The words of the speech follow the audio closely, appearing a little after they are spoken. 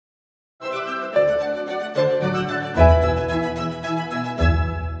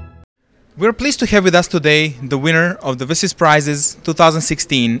We're pleased to have with us today the winner of the WSIS Prizes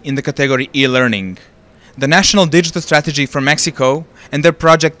 2016 in the category e-learning, the National Digital Strategy for Mexico and their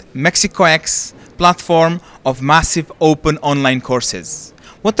project MexicoX-Platform of massive open online courses.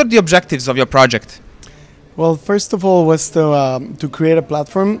 What are the objectives of your project? Well, first of all was to create a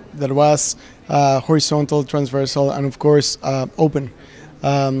platform that was horizontal, transversal, and of course open.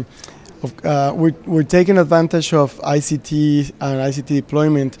 We're taking advantage of ICT and ICT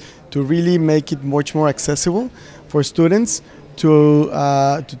deployment to really make it much more accessible for students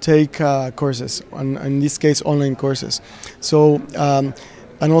to take courses, in this case online courses. So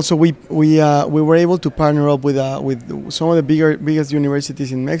and also we were able to partner up with some of the biggest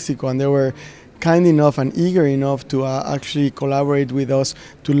universities in Mexico, and they were kind enough and eager enough to actually collaborate with us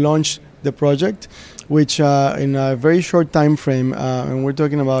to launch the project, which in a very short time frame, and we're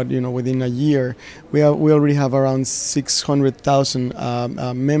talking about within a year, we already have around 600,000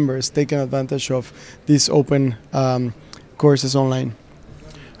 members taking advantage of these open courses online.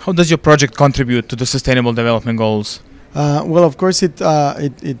 How does your project contribute to the Sustainable Development Goals? Well, of course, it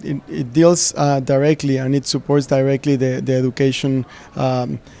deals directly and it supports directly the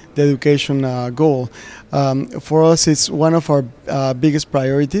education goal. For us, it's one of our biggest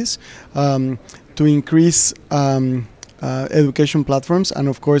priorities to increase education platforms and,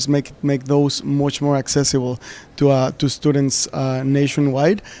 of course, make those much more accessible to students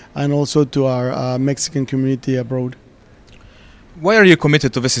nationwide and also to our Mexican community abroad. Why are you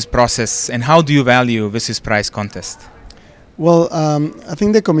committed to WSIS process, and how do you value WSIS prize contest? Well, I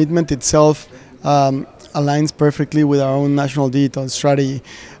think the commitment itself aligns perfectly with our own national digital strategy.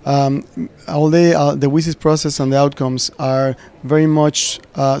 All the WSIS process and the outcomes are very much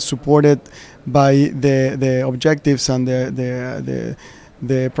supported by the objectives and the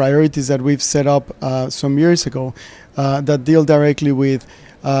priorities that we've set up some years ago that deal directly with,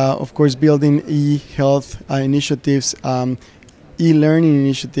 of course, building e-health initiatives, e-learning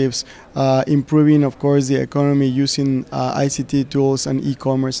initiatives, improving, of course, the economy using ICT tools and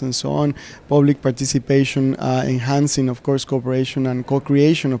e-commerce and so on, public participation, enhancing, of course, cooperation and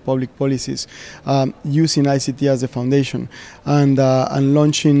co-creation of public policies, using ICT as a foundation, and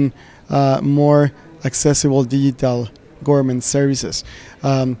launching more accessible digital government services.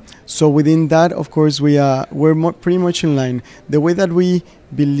 So within that, of course, we're pretty much in line. The way that we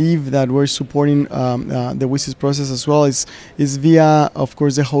believe that we're supporting the WSIS process as well is via, of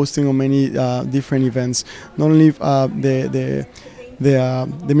course, the hosting of many different events. Not only the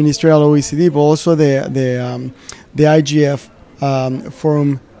ministerial OECD, but also the IGF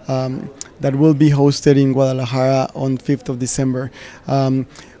forum that will be hosted in Guadalajara on 5th of December.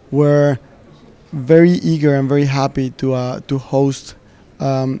 We're very eager and very happy to host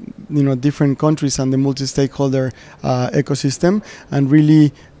different countries and the multi-stakeholder ecosystem, and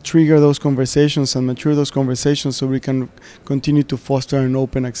really trigger those conversations and mature those conversations so we can continue to foster an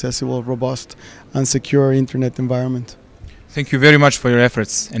open, accessible, robust, and secure internet environment. Thank you very much for your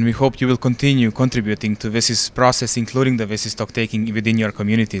efforts, and we hope you will continue contributing to WSIS process, including the WSIS stock taking within your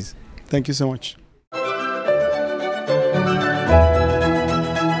communities. Thank you so much.